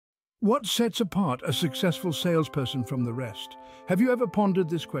What sets apart a successful salesperson from the rest? Have you ever pondered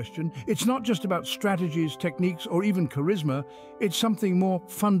this question? It's not just about strategies, techniques, or even charisma. It's something more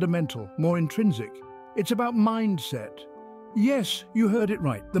fundamental, more intrinsic. It's about mindset. Yes, you heard it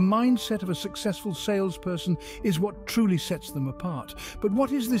right. The mindset of a successful salesperson is what truly sets them apart. But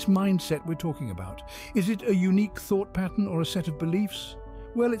what is this mindset we're talking about? Is it a unique thought pattern or a set of beliefs?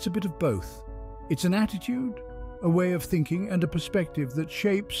 Well, it's a bit of both. It's an attitude, a way of thinking, and a perspective that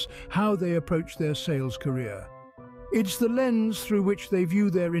shapes how they approach their sales career. It's the lens through which they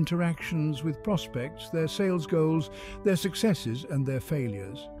view their interactions with prospects, their sales goals, their successes, and their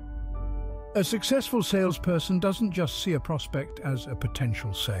failures. A successful salesperson doesn't just see a prospect as a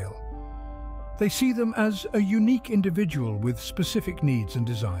potential sale. They see them as a unique individual with specific needs and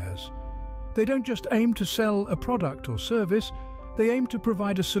desires. They don't just aim to sell a product or service, they aim to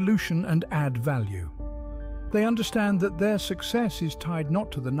provide a solution and add value. They understand that their success is tied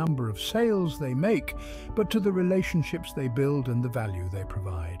not to the number of sales they make, but to the relationships they build and the value they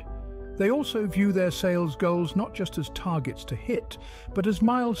provide. They also view their sales goals not just as targets to hit, but as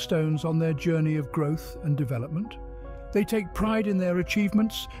milestones on their journey of growth and development. They take pride in their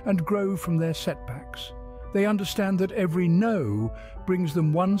achievements and grow from their setbacks. They understand that every no brings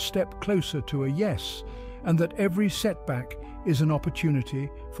them one step closer to a yes, and that every setback is an opportunity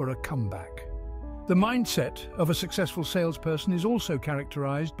for a comeback. The mindset of a successful salesperson is also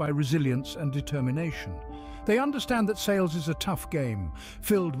characterized by resilience and determination. They understand that sales is a tough game,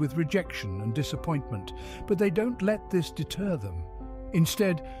 filled with rejection and disappointment, but they don't let this deter them.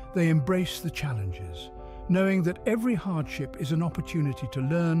 Instead, they embrace the challenges, knowing that every hardship is an opportunity to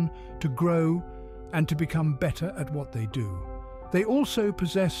learn, to grow, and to become better at what they do. They also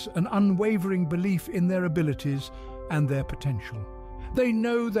possess an unwavering belief in their abilities and their potential. They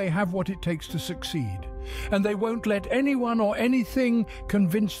know they have what it takes to succeed, and they won't let anyone or anything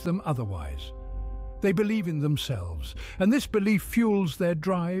convince them otherwise. They believe in themselves, and this belief fuels their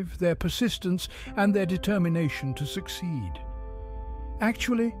drive, their persistence, and their determination to succeed.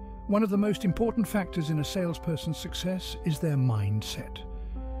 Actually, one of the most important factors in a salesperson's success is their mindset.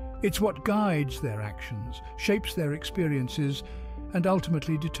 It's what guides their actions, shapes their experiences, and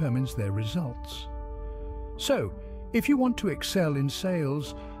ultimately determines their results. So, if you want to excel in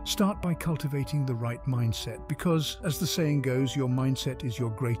sales, start by cultivating the right mindset because, as the saying goes, your mindset is your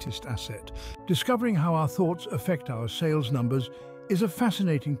greatest asset. Discovering how our thoughts affect our sales numbers is a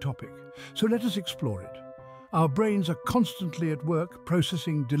fascinating topic, so let us explore it. Our brains are constantly at work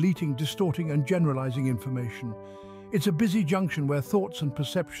processing, deleting, distorting, and generalizing information. It's a busy junction where thoughts and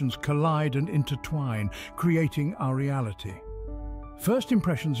perceptions collide and intertwine, creating our reality. First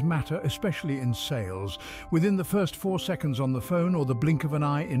impressions matter, especially in sales. Within the first 4 seconds on the phone or the blink of an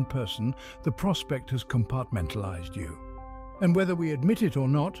eye in person, the prospect has compartmentalized you. And whether we admit it or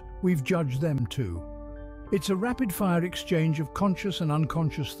not, we've judged them too. It's a rapid-fire exchange of conscious and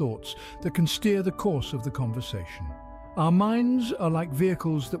unconscious thoughts that can steer the course of the conversation. Our minds are like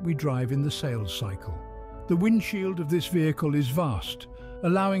vehicles that we drive in the sales cycle. The windshield of this vehicle is vast,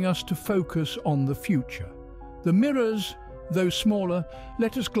 allowing us to focus on the future. The mirrors, though smaller,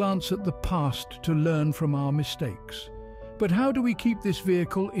 let us glance at the past to learn from our mistakes. But how do we keep this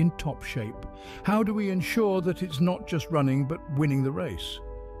vehicle in top shape? How do we ensure that it's not just running but winning the race?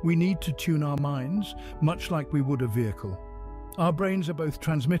 We need to tune our minds, much like we would a vehicle. Our brains are both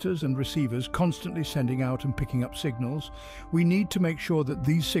transmitters and receivers, constantly sending out and picking up signals. We need to make sure that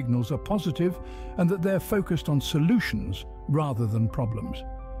these signals are positive and that they're focused on solutions rather than problems.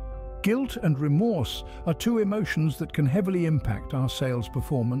 Guilt and remorse are two emotions that can heavily impact our sales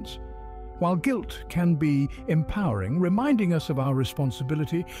performance. While guilt can be empowering, reminding us of our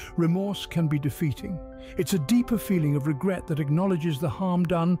responsibility, remorse can be defeating. It's a deeper feeling of regret that acknowledges the harm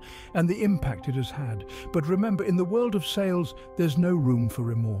done and the impact it has had. But remember, in the world of sales, there's no room for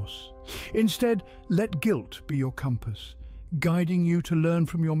remorse. Instead, let guilt be your compass, guiding you to learn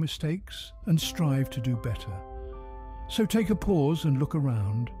from your mistakes and strive to do better. So take a pause and look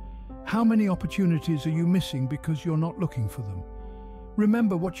around. How many opportunities are you missing because you're not looking for them?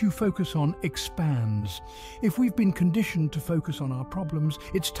 Remember, what you focus on expands. If we've been conditioned to focus on our problems,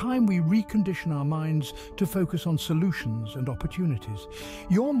 it's time we recondition our minds to focus on solutions and opportunities.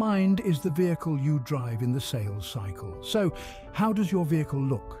 Your mind is the vehicle you drive in the sales cycle. So, how does your vehicle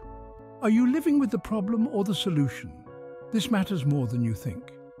look? Are you living with the problem or the solution? This matters more than you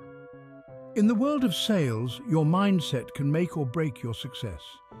think. In the world of sales, your mindset can make or break your success.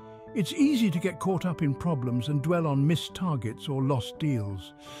 It's easy to get caught up in problems and dwell on missed targets or lost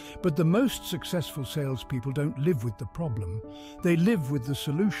deals. But the most successful salespeople don't live with the problem, they live with the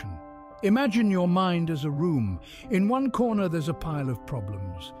solution. Imagine your mind as a room. In one corner there's a pile of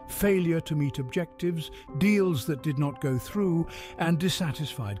problems, failure to meet objectives, deals that did not go through, and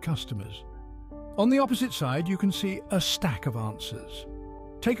dissatisfied customers. On the opposite side you can see a stack of answers.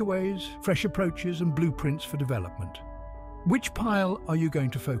 Takeaways, fresh approaches and blueprints for development. Which pile are you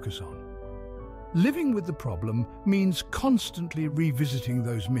going to focus on? Living with the problem means constantly revisiting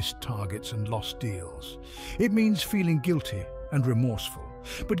those missed targets and lost deals. It means feeling guilty and remorseful.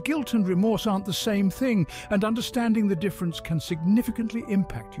 But guilt and remorse aren't the same thing, and understanding the difference can significantly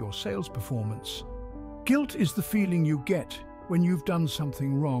impact your sales performance. Guilt is the feeling you get when you've done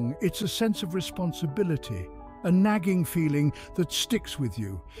something wrong. It's a sense of responsibility, a nagging feeling that sticks with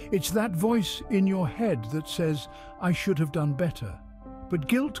you. It's that voice in your head that says, "I should have done better." But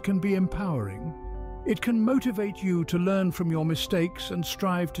guilt can be empowering. It can motivate you to learn from your mistakes and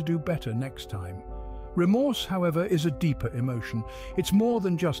strive to do better next time. Remorse, however, is a deeper emotion. It's more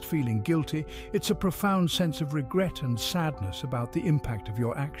than just feeling guilty. It's a profound sense of regret and sadness about the impact of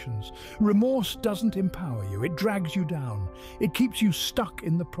your actions. Remorse doesn't empower you. It drags you down. It keeps you stuck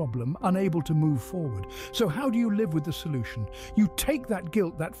in the problem, unable to move forward. So how do you live with the solution? You take that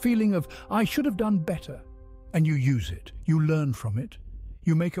guilt, that feeling of, "I should have done better," and you use it. You learn from it.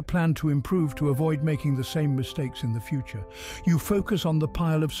 You make a plan to improve to avoid making the same mistakes in the future. You focus on the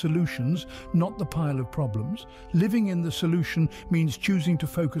pile of solutions, not the pile of problems. Living in the solution means choosing to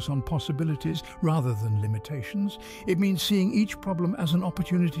focus on possibilities rather than limitations. It means seeing each problem as an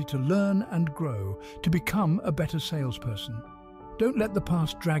opportunity to learn and grow, to become a better salesperson. Don't let the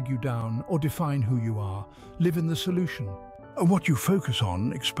past drag you down or define who you are. Live in the solution. What you focus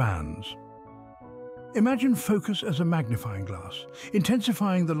on expands. Imagine focus as a magnifying glass,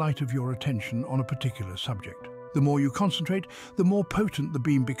 intensifying the light of your attention on a particular subject. The more you concentrate, the more potent the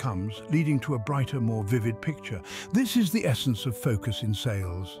beam becomes, leading to a brighter, more vivid picture. This is the essence of focus in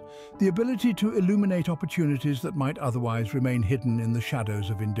sales, the ability to illuminate opportunities that might otherwise remain hidden in the shadows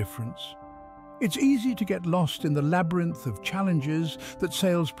of indifference. It's easy to get lost in the labyrinth of challenges that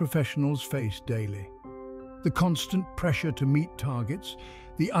sales professionals face daily. The constant pressure to meet targets,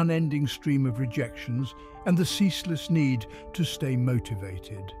 the unending stream of rejections, and the ceaseless need to stay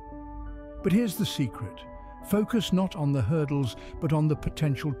motivated. But here's the secret. Focus not on the hurdles, but on the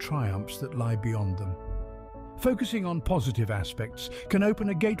potential triumphs that lie beyond them. Focusing on positive aspects can open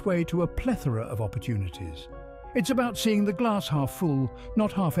a gateway to a plethora of opportunities. It's about seeing the glass half full,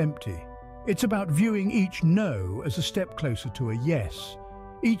 not half empty. It's about viewing each no as a step closer to a yes,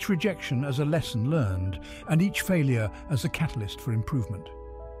 each rejection as a lesson learned, and each failure as a catalyst for improvement.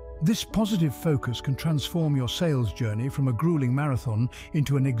 This positive focus can transform your sales journey from a grueling marathon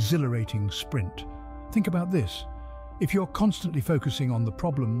into an exhilarating sprint. Think about this. If you're constantly focusing on the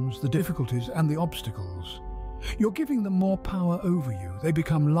problems, the difficulties, and the obstacles, you're giving them more power over you. They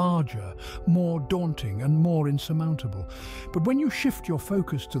become larger, more daunting, and more insurmountable. But when you shift your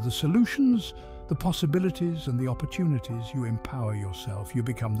focus to the solutions, the possibilities, and the opportunities, you empower yourself. You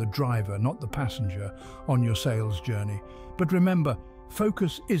become the driver, not the passenger, on your sales journey. But remember,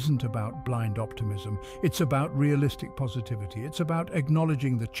 focus isn't about blind optimism. It's about realistic positivity. It's about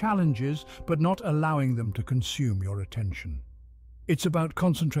acknowledging the challenges, but not allowing them to consume your attention. It's about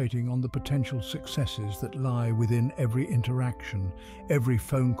concentrating on the potential successes that lie within every interaction, every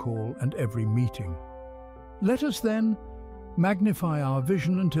phone call, and every meeting. Let us then magnify our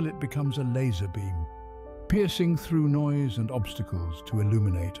vision until it becomes a laser beam, piercing through noise and obstacles to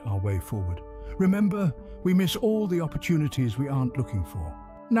illuminate our way forward. Remember, we miss all the opportunities we aren't looking for.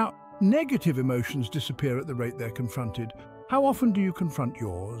 Now, negative emotions disappear at the rate they're confronted. How often do you confront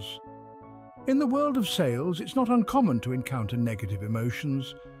yours? In the world of sales, it's not uncommon to encounter negative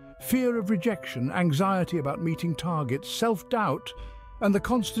emotions. Fear of rejection, anxiety about meeting targets, self-doubt, and the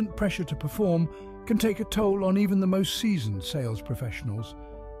constant pressure to perform can take a toll on even the most seasoned sales professionals.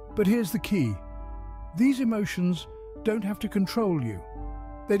 But here's the key. These emotions don't have to control you.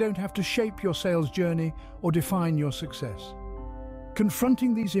 They don't have to shape your sales journey or define your success.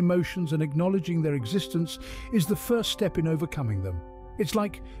 Confronting these emotions and acknowledging their existence is the first step in overcoming them. It's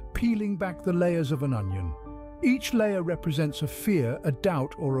like peeling back the layers of an onion. Each layer represents a fear, a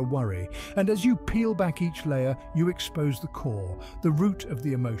doubt, or a worry. And as you peel back each layer, you expose the core, the root of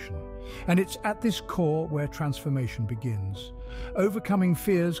the emotion. And it's at this core where transformation begins. Overcoming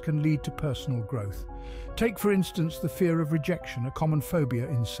fears can lead to personal growth. Take, for instance, the fear of rejection, a common phobia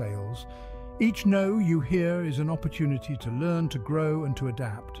in sales. Each no you hear is an opportunity to learn, to grow, and to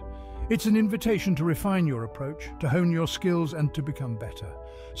adapt. It's an invitation to refine your approach, to hone your skills, and to become better.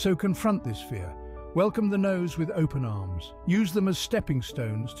 So confront this fear. Welcome the no's with open arms. Use them as stepping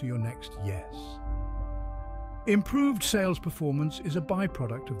stones to your next yes. Improved sales performance is a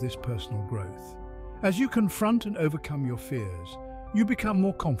byproduct of this personal growth. As you confront and overcome your fears, you become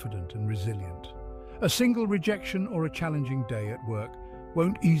more confident and resilient. A single rejection or a challenging day at work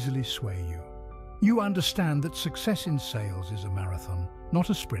won't easily sway you. You understand that success in sales is a marathon, not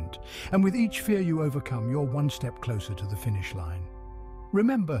a sprint, and with each fear you overcome, you're one step closer to the finish line.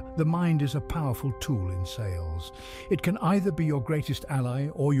 Remember, the mind is a powerful tool in sales. It can either be your greatest ally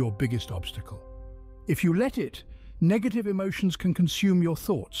or your biggest obstacle. If you let it, negative emotions can consume your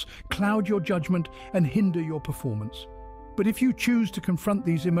thoughts, cloud your judgment, and hinder your performance. But if you choose to confront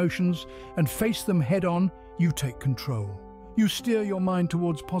these emotions and face them head-on, you take control. You steer your mind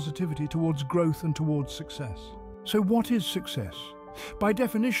towards positivity, towards growth, and towards success. So what is success? By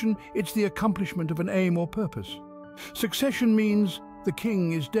definition, it's the accomplishment of an aim or purpose. Succession means the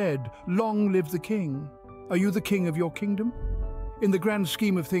king is dead, long live the king. Are you the king of your kingdom? In the grand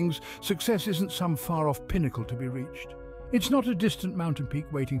scheme of things, success isn't some far-off pinnacle to be reached. It's not a distant mountain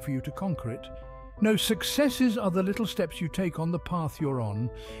peak waiting for you to conquer it. No, successes are the little steps you take on the path you're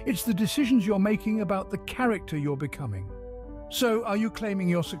on. It's the decisions you're making about the character you're becoming. So, are you claiming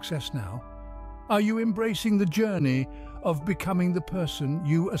your success now? Are you embracing the journey of becoming the person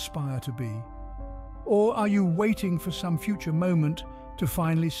you aspire to be? Or are you waiting for some future moment to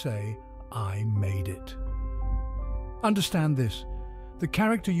finally say, I made it? Understand this. The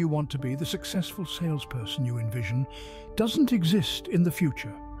character you want to be, the successful salesperson you envision, doesn't exist in the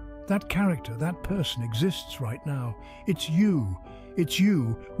future. That character, that person exists right now. It's you. It's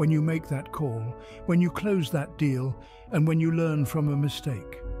you when you make that call, when you close that deal, and when you learn from a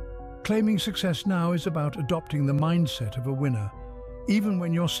mistake. Claiming success now is about adopting the mindset of a winner, even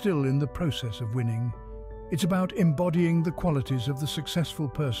when you're still in the process of winning. It's about embodying the qualities of the successful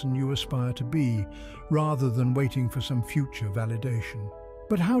person you aspire to be, rather than waiting for some future validation.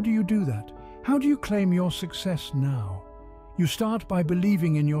 But how do you do that? How do you claim your success now? You start by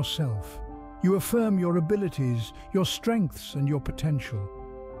believing in yourself. You affirm your abilities, your strengths, and your potential.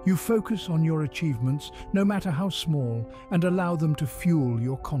 You focus on your achievements, no matter how small, and allow them to fuel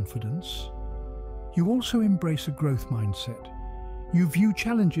your confidence. You also embrace a growth mindset. You view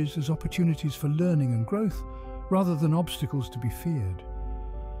challenges as opportunities for learning and growth, rather than obstacles to be feared.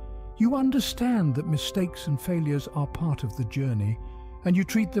 You understand that mistakes and failures are part of the journey, and you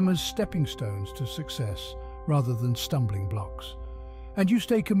treat them as stepping stones to success, rather than stumbling blocks. And you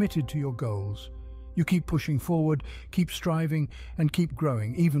stay committed to your goals. You keep pushing forward, keep striving, and keep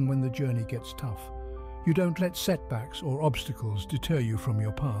growing, even when the journey gets tough. You don't let setbacks or obstacles deter you from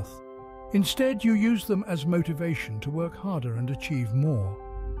your path. Instead, you use them as motivation to work harder and achieve more.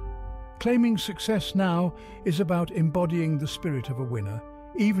 Claiming success now is about embodying the spirit of a winner,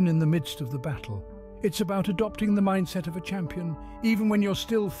 even in the midst of the battle. It's about adopting the mindset of a champion, even when you're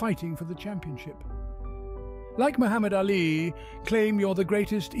still fighting for the championship. Like Muhammad Ali, claim you're the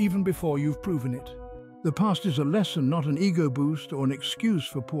greatest even before you've proven it. The past is a lesson, not an ego boost or an excuse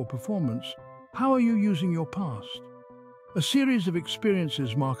for poor performance. How are you using your past? A series of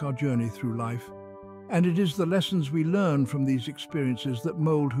experiences mark our journey through life, and it is the lessons we learn from these experiences that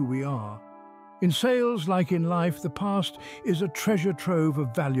mold who we are. In sales, like in life, the past is a treasure trove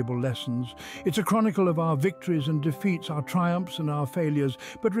of valuable lessons. It's a chronicle of our victories and defeats, our triumphs and our failures.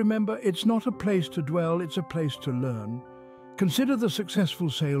 But remember, it's not a place to dwell, it's a place to learn. Consider the successful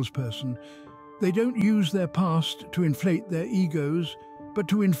salesperson. They don't use their past to inflate their egos, but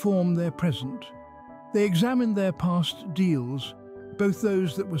to inform their present. They examine their past deals, both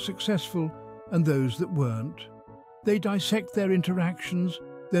those that were successful and those that weren't. They dissect their interactions,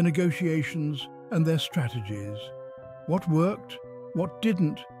 their negotiations, and their strategies. What worked? What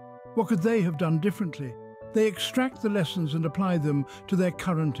didn't? What could they have done differently? They extract the lessons and apply them to their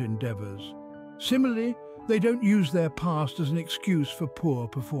current endeavors. Similarly, they don't use their past as an excuse for poor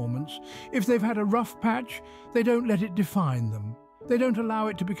performance. If they've had a rough patch, they don't let it define them. They don't allow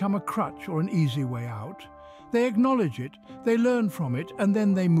it to become a crutch or an easy way out. They acknowledge it, they learn from it, and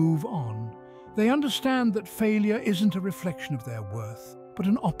then they move on. They understand that failure isn't a reflection of their worth, but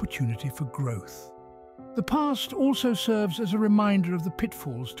an opportunity for growth. The past also serves as a reminder of the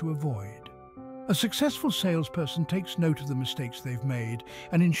pitfalls to avoid. A successful salesperson takes note of the mistakes they've made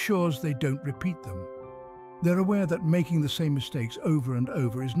and ensures they don't repeat them. They're aware that making the same mistakes over and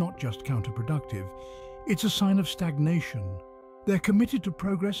over is not just counterproductive, it's a sign of stagnation. They're committed to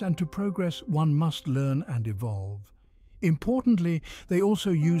progress, and to progress one must learn and evolve. Importantly, they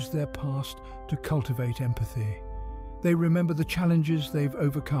also use their past to cultivate empathy. They remember the challenges they've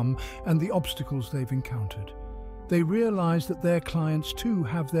overcome and the obstacles they've encountered. They realize that their clients too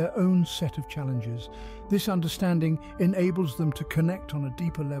have their own set of challenges. This understanding enables them to connect on a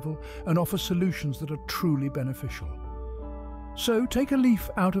deeper level and offer solutions that are truly beneficial. So take a leaf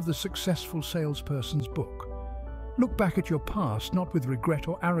out of the successful salesperson's book. Look back at your past not with regret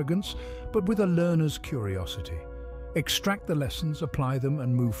or arrogance, but with a learner's curiosity. Extract the lessons, apply them,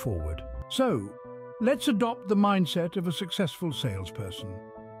 and move forward. So, let's adopt the mindset of a successful salesperson.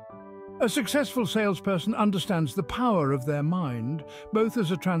 A successful salesperson understands the power of their mind, both as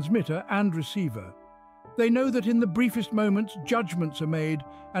a transmitter and receiver. They know that in the briefest moments, judgments are made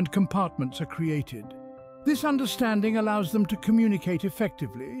and compartments are created. This understanding allows them to communicate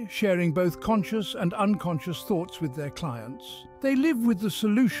effectively, sharing both conscious and unconscious thoughts with their clients. They live with the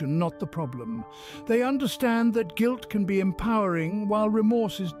solution, not the problem. They understand that guilt can be empowering while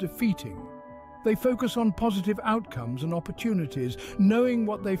remorse is defeating. They focus on positive outcomes and opportunities. Knowing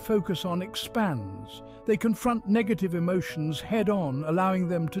what they focus on expands. They confront negative emotions head-on, allowing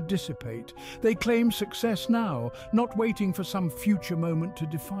them to dissipate. They claim success now, not waiting for some future moment to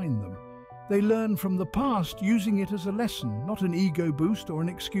define them. They learn from the past, using it as a lesson, not an ego boost or an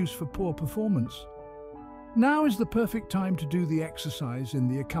excuse for poor performance. Now is the perfect time to do the exercise in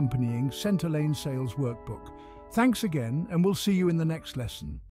the accompanying Canter Lane Sales workbook. Thanks again, and we'll see you in the next lesson.